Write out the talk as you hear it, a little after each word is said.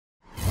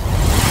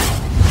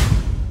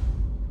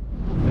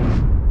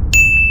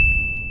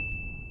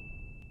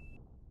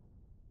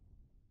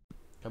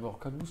habe auch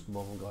keinen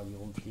Hustenbonbon gerade hier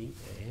rumfliegen.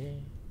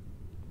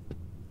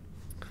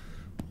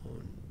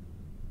 Und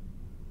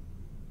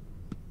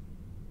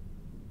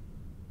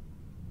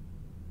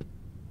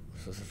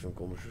was ist das für ein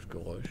komisches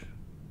Geräusch?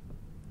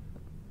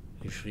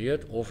 Hier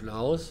schriert, Ofen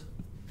aus,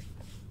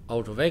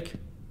 Auto weg.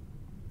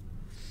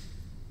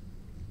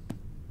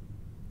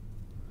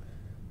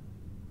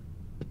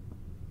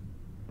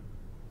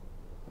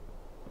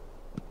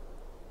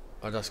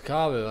 Ah, das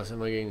Kabel, was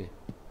immer ging.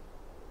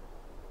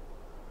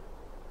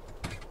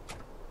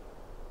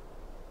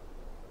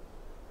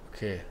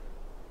 Okay.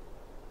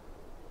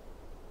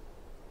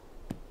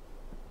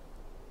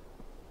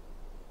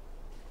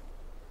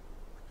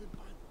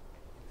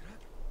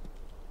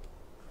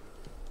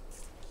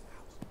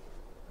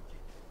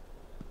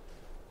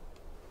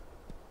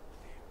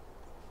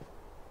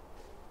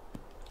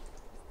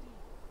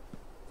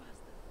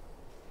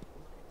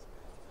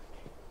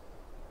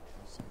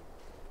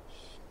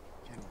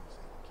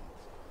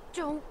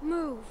 Don't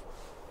move.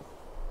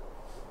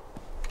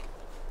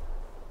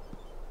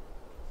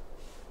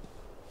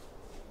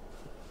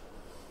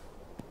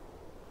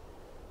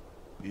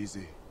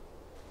 Easy.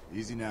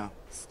 Easy now.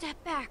 Step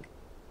back.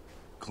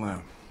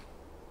 Clem.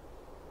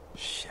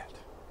 Shit.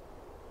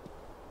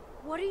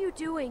 What are you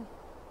doing?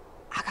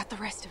 I got the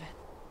rest of it.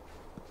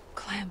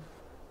 Clem.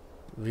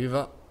 Wie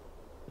war...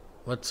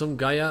 Was zum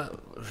Geier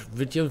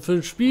wird hier für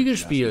ein Spiel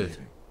gespielt?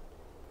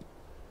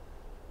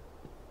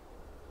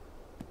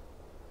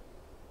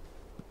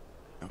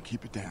 Now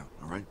keep it down,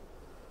 all right?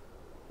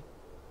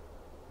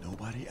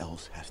 Nobody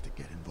else has to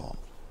get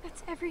involved.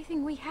 That's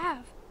everything we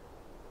have.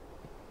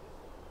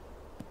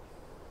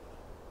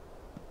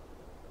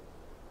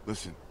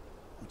 Listen,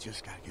 we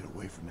just gotta get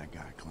away from that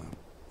guy, Clem,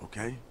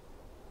 okay?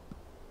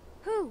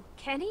 Who?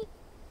 Kenny?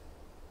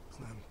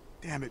 Clem,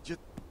 damn it,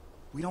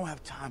 we don't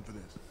have time for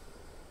this.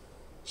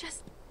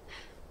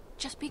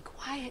 Just be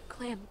quiet,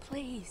 Clem,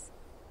 please.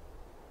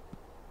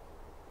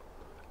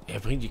 Er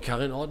bringt die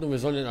Karre in Ordnung, wir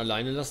sollen ihn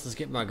alleine lassen, das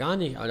geht mal gar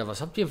nicht, Alter.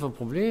 Was habt ihr für ein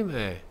Problem,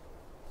 ey?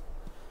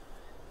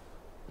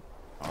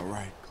 All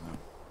right, Clem.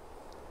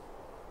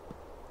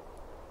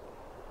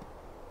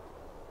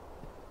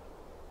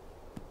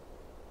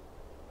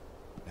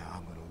 Now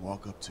I'm gonna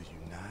walk up to you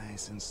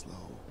nice and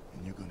slow,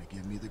 and you're gonna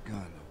give me the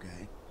gun,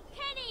 okay?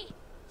 Kenny!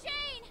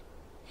 Jane!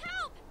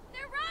 Help!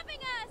 They're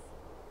robbing us!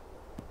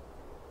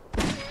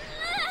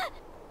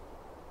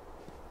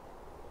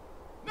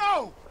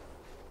 No!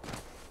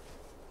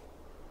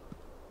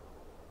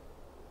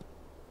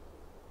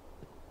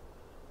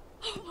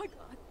 Oh my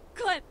god.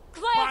 Clem!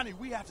 Bonnie,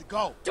 we have to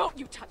go. Don't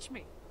you touch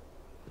me.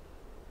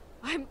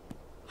 I'm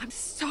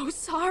so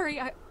sorry.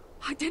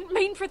 I didn't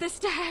mean for this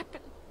to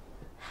happen.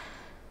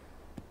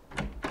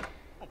 Oh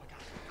my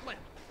god, Clem!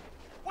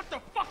 What the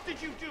fuck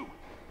did you do?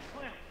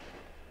 Clem!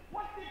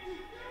 What did you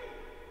do?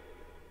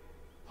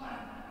 Clem!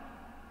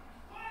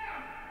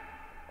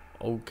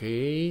 Clem!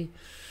 Okay.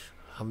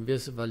 Haben wir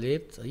es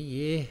überlebt? Oh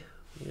je.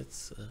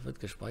 Jetzt wird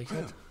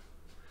gespeichert.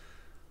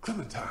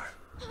 Clementine.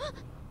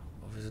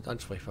 Oh, wir sind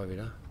ansprechbar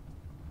wieder.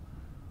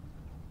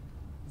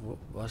 Wo,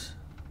 was?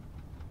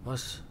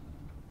 Was?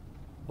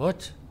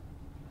 What?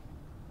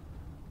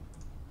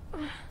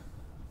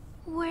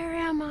 Where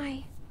am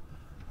I?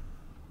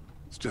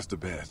 It's just a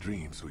bad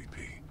dream, sweet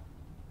pea.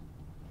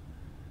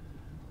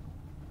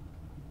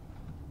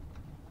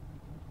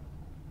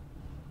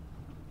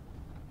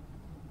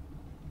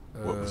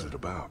 What was it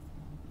about?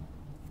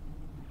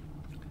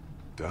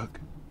 Duck?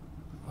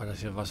 War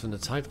das ja, was für eine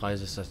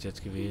Zeitreise ist das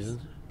jetzt gewesen?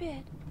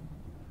 Bit.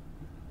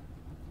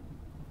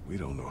 We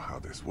don't know how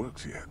this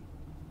works yet.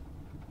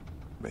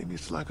 Maybe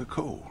it's like a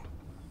cold.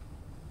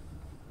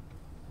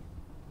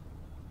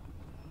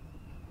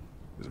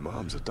 His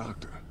mom's a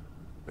doctor.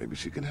 Maybe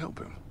she can help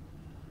him.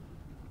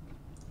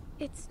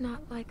 It's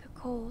not like a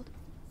cold.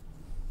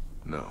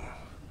 No,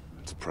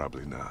 it's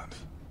probably not.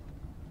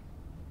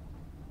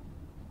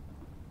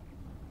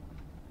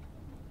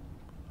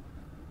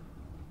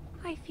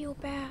 I feel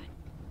bad.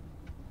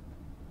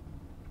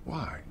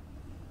 Why?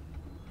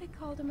 I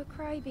called him a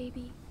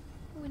crybaby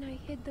when I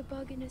hid the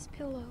bug in his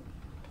pillow.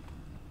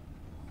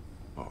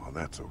 Oh,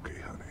 that's okay,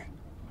 honey.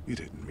 You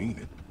didn't mean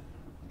it.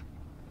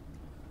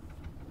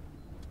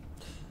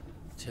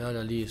 Tja,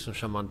 der Lee ist ein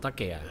charmanter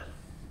Kerl.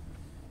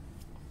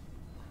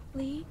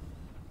 Lee?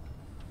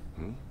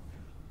 Hmm?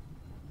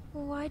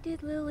 Why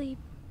did Lily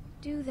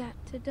do that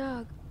to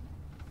Doug?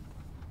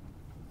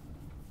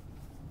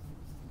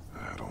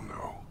 I don't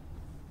know.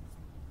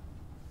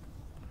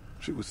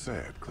 She was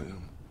sad,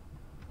 Clem.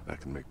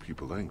 That can make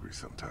people angry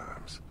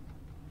sometimes.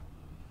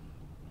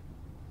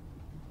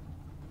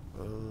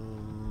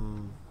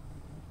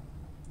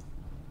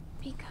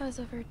 Because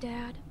of her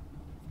dad.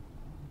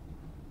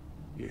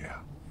 Yeah.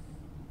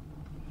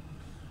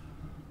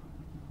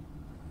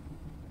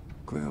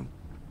 Clem,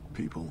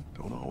 people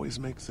don't always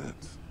make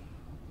sense.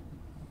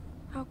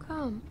 How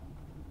come?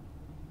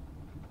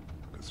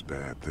 Because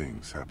bad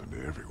things happen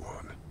to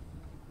everyone.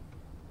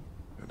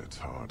 And it's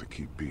hard to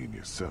keep being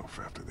yourself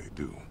after they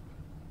do.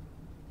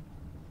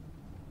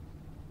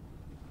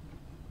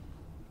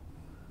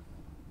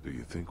 Do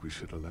you think we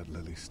should have let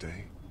Lily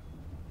stay?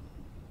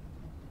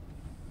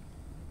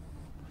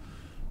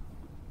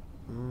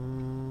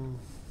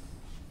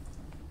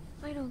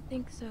 I don't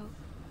think so.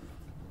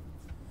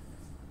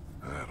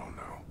 I don't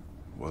know.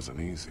 Wasn't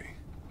easy.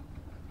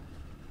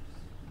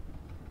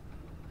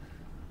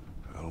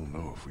 I don't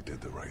know if we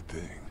did the right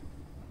thing.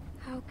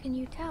 How can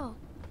you tell?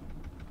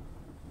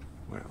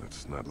 Well,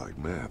 it's not like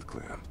math,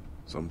 Clem.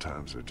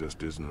 Sometimes there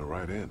just isn't a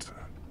right answer.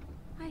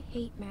 I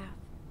hate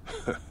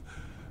math.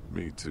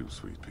 Me too,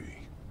 sweet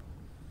pea.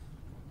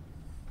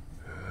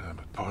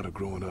 But part of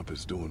growing up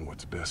is doing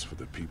what's best for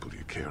the people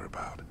you care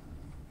about.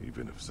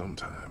 Even if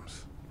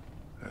sometimes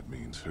that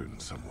means hurting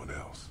someone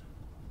else.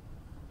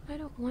 I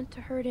don't want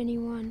to hurt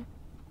anyone.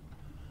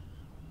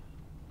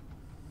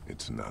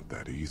 It's not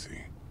that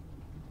easy.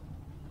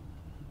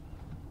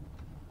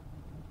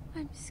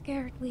 I'm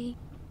scared, Lee.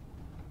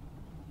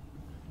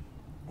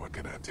 What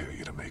can I tell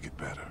you to make it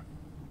better?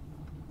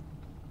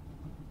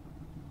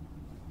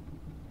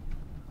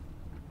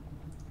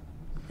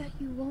 That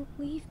you won't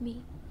leave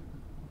me.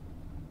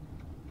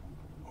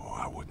 Oh,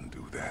 I wouldn't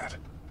do that.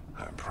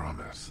 I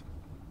promise.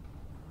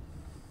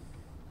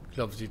 Ich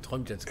glaube, sie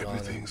träumt jetzt gerade.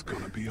 Everything's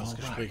gonna be Das all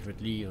Gespräch right.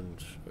 mit Lee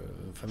und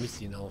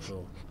vermisst ihn auch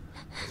so,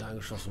 dass er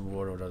angeschossen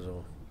wurde oder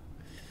so.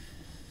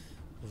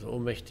 So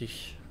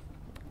ohnmächtig.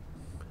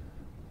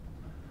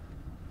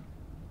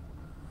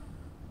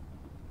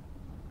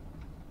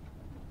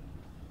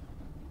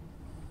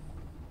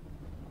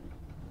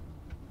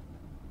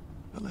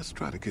 Now let's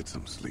try to get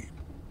some sleep.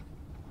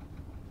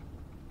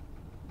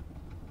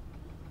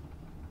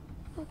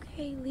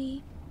 Okay,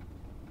 Lee.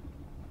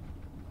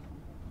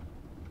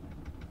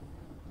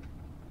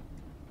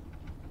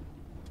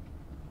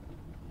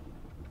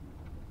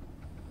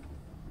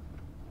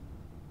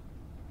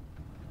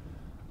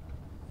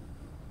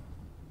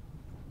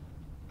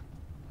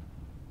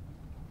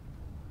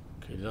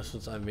 Okay, lass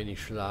uns ein wenig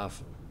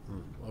schlafen.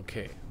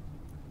 Okay.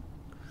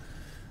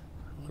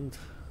 Und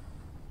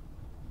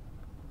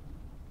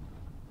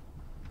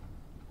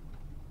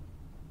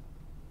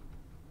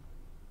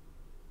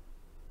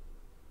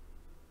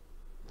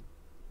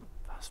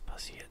was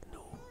passiert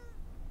nun?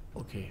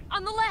 Okay.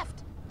 On the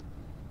left!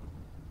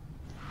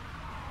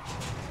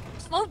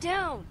 Slow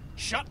down!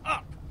 Shut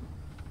up!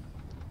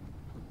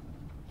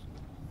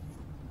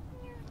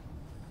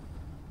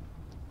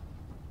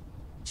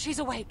 She's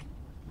awake.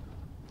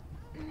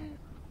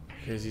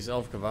 Okay, sie ist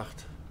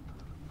aufgewacht.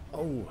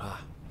 Oh,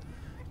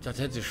 ich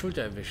dachte, hätte sie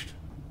Schulter erwischt.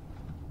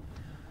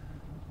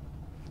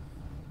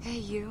 Hey,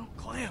 you.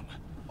 Clem!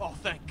 Oh,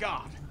 thank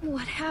God.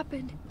 What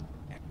happened?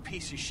 That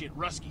piece of shit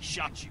Rusky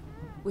shot you.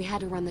 We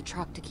had to run the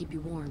truck to keep you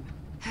warm.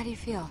 How do you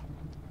feel?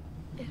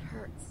 It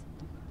hurts.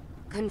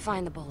 Couldn't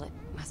find the bullet.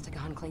 Must have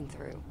gone clean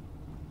through.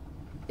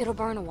 It'll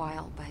burn a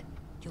while, but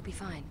you'll be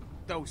fine.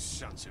 Those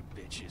sons of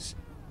bitches.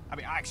 I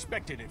mean, I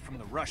expected it from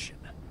the Russian.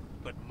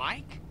 But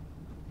Mike?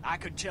 I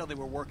could tell they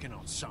were working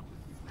on something.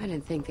 I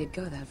didn't think they'd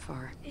go that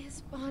far.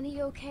 Is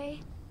Bonnie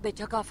okay? They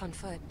took off on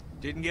foot.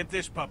 Didn't get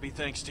this puppy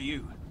thanks to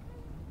you.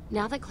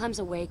 Now that Clem's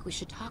awake, we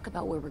should talk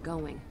about where we're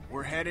going.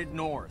 We're headed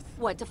north.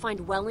 What, to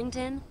find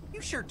Wellington? You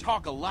sure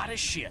talk a lot of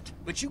shit,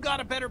 but you got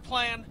a better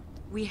plan?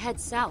 We head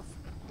south,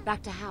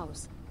 back to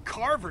House.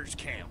 Carver's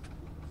camp?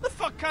 The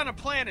fuck kind of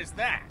plan is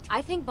that?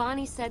 I think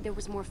Bonnie said there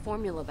was more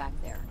formula back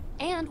there.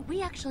 And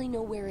we actually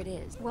know where it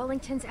is.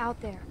 Wellington's out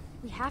there.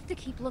 We have to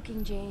keep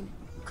looking, Jane.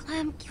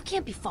 Clem, you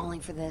can't be falling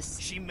for this.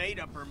 She made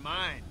up her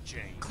mind,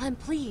 Jane. Clem,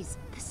 please.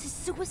 This is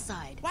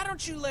suicide. Why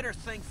don't you let her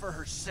think for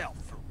herself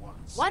for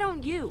once? Why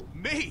don't you?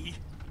 Me?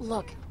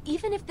 Look,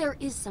 even if there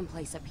is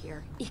someplace up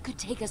here, it could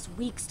take us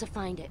weeks to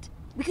find it.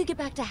 We could get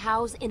back to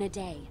House in a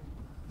day.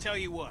 Tell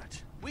you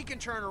what, we can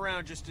turn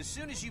around just as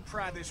soon as you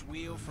pry this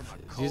wheel from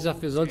a Sie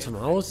sagt, wir sollen zum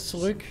Haus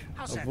zurück,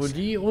 obwohl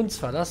die uns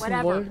verlassen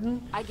Whatever.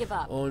 wollten. I give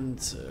up.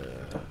 Und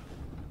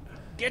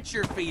Get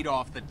your feet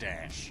off the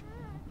dash.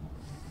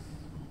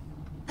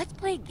 Let's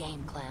play a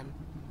game, Clem.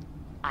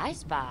 I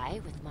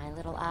spy with my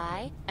little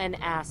eye an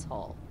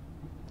asshole.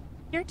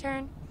 Your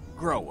turn.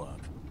 Grow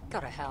up. Go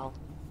to hell.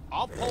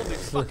 I'll pull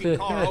this fucking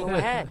car over. Go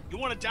ahead. You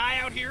want to die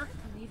out here?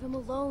 Leave him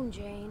alone,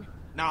 Jane.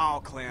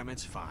 No, Clem,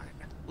 it's fine.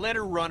 Let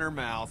her run her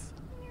mouth.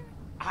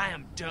 I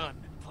am done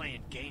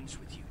playing games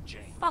with you,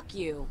 Jane. Fuck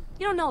you.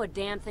 You don't know a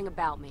damn thing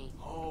about me.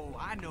 Oh,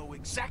 I know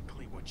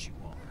exactly what you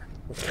are.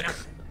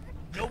 Nothing.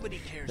 Nobody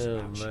cares Oh,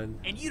 about you. man.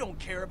 And you don't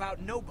care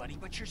about nobody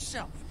but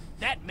yourself.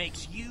 That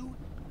makes you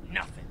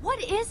nothing.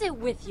 What is it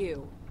with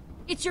you?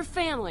 It's your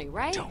family,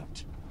 right?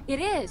 Don't. It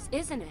is,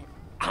 isn't it?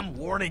 I'm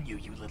warning you,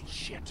 you little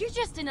shit. You're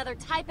just another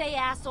type A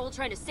asshole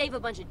trying to save a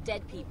bunch of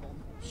dead people.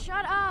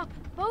 Shut up,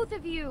 both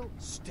of you.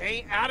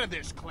 Stay out of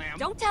this, Clem.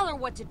 Don't tell her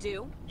what to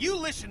do. You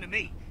listen to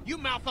me. You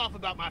mouth off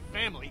about my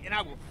family, and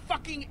I will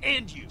fucking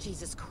end you.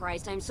 Jesus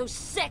Christ, I'm so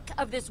sick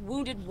of this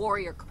wounded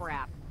warrior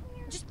crap.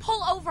 Just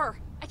pull over.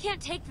 I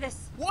can't take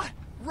this. What?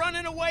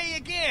 Running away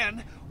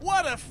again?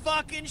 What a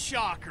fucking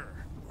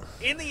shocker.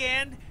 In the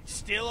end,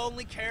 still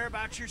only care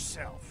about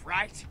yourself,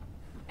 right?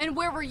 And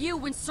where were you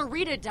when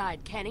Sarita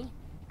died, Kenny?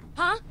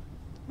 Huh?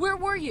 Where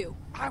were you?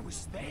 I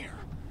was there.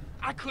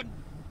 I couldn't...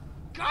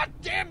 God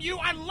damn you,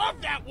 I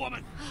love that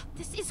woman!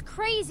 This is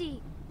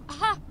crazy.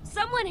 Aha!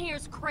 Someone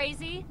here's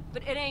crazy,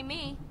 but it ain't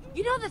me.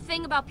 You know the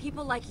thing about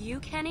people like you,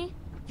 Kenny?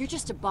 You're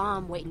just a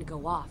bomb waiting to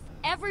go off.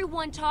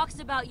 Everyone talks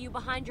about you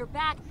behind your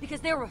back because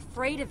they're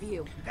afraid of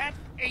you. That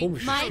ain't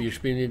Komisches Spiel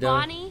spielen die da.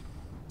 Bonnie,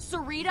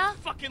 Sarita,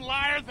 fucking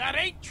liar. That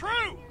ain't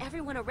true.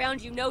 everyone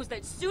around you knows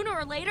that sooner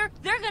or later,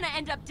 they're gonna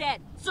end up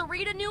dead.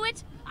 Sarita knew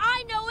it,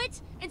 I know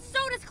it, and so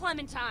does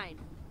Clementine.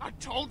 I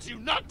told you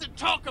not to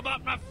talk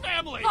about my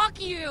family.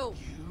 Fuck you!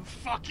 You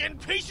fucking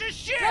piece of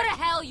shit. Go to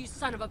hell, you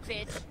son of a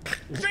bitch!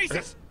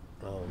 Jesus.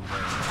 Oh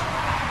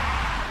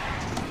Mann.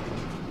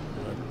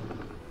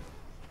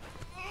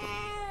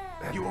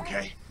 You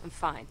okay? I'm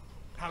fine.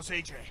 How's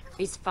AJ?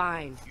 He's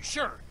fine. You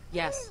sure?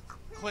 Yes.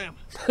 Clem,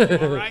 you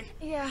all right?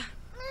 Yeah.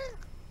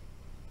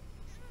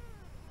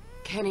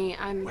 Kenny,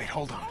 I'm... Wait,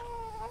 hold on.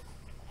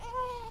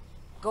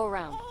 Go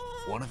around.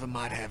 One of them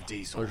might have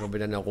diesel. Oh, schon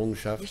wieder eine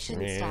Errungenschaft. We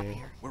shouldn't stop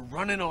here. We're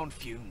running on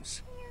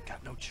fumes.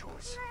 Got no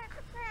choice.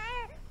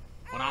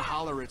 When I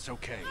holler, it's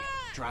okay.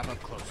 Drive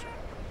up closer.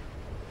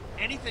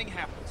 Anything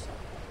happens,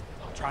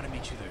 I'll try to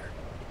meet you there.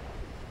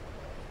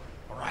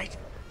 All right?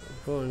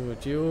 Going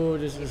with you,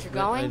 this If is you're my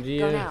going,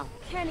 idea. go now.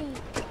 Kenny.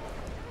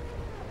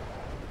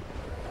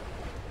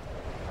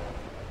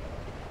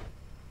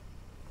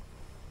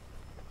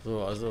 So,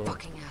 also.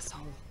 Fucking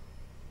asshole.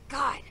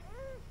 God!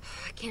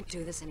 I can't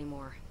do this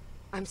anymore.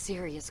 I'm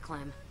serious,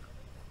 Clem.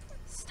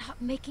 Stop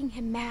making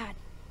him mad.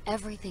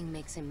 Everything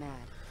makes him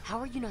mad. How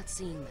are you not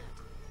seeing that?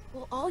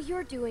 Well, all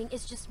you're doing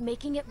is just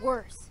making it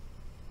worse.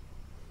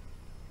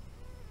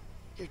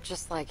 You're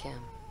just like him.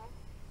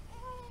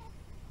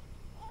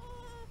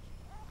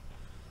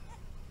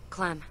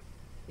 Clem,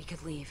 we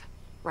could leave.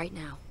 Right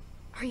now.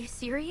 Are you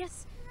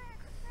serious?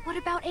 What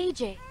about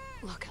AJ?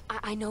 Look,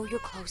 I know you're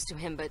close to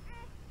him, but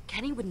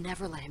Kenny would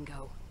never let him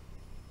go.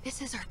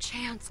 This is our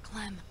chance,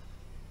 Clem.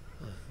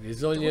 Wir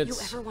sollen Don't you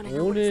jetzt ever want to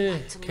know what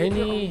it's ohne like to live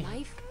your own Kenny.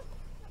 life?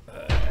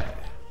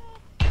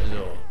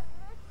 Also.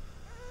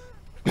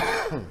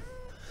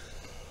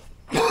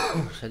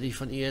 Das hätte ich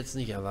von ihr jetzt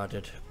nicht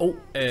erwartet. Oh,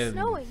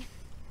 Snowing.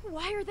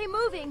 Why are they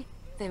moving?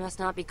 They must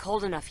not be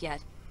cold enough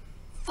yet.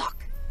 Fuck!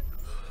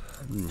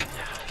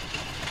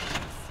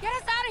 Get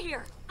us out of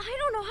here! I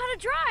don't know how to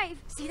drive.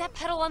 See that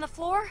pedal on the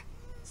floor?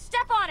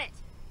 Step on it!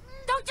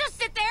 Don't just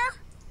sit there!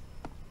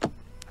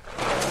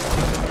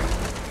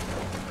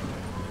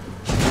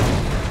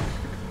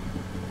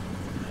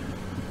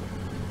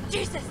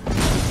 Jesus!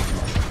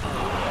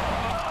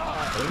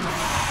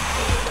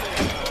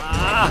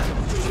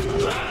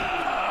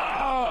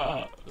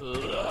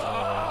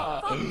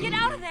 Fuck, get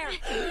out of there!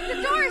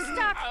 The door is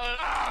stuck.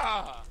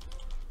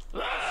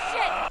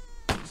 Shit!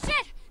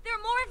 Shit! There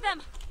are more of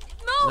them!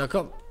 Move! na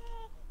komm.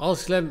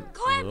 Ausklemmen.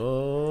 Clem!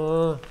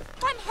 So.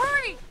 Clem,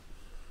 hurry!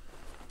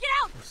 Get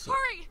out!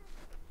 Hurry!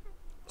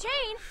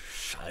 Jane,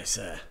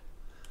 Scheiße.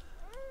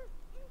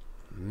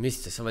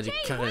 Mist, jetzt haben wir die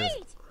Jane, Karre.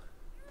 wait.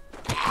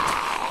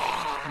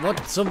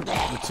 Was zum...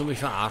 Willst du mich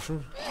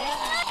verarschen?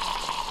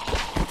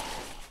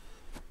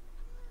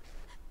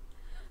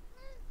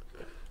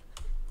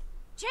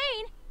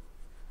 Jane.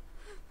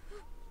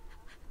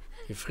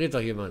 Hier friert doch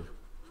jemand.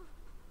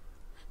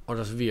 Oh,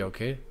 das ist wir,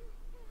 okay.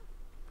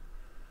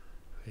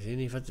 Ich sehe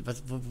nicht,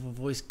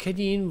 wo ist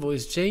Kenny hin? Wo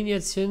ist Jane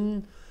jetzt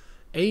hin?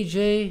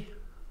 AJ?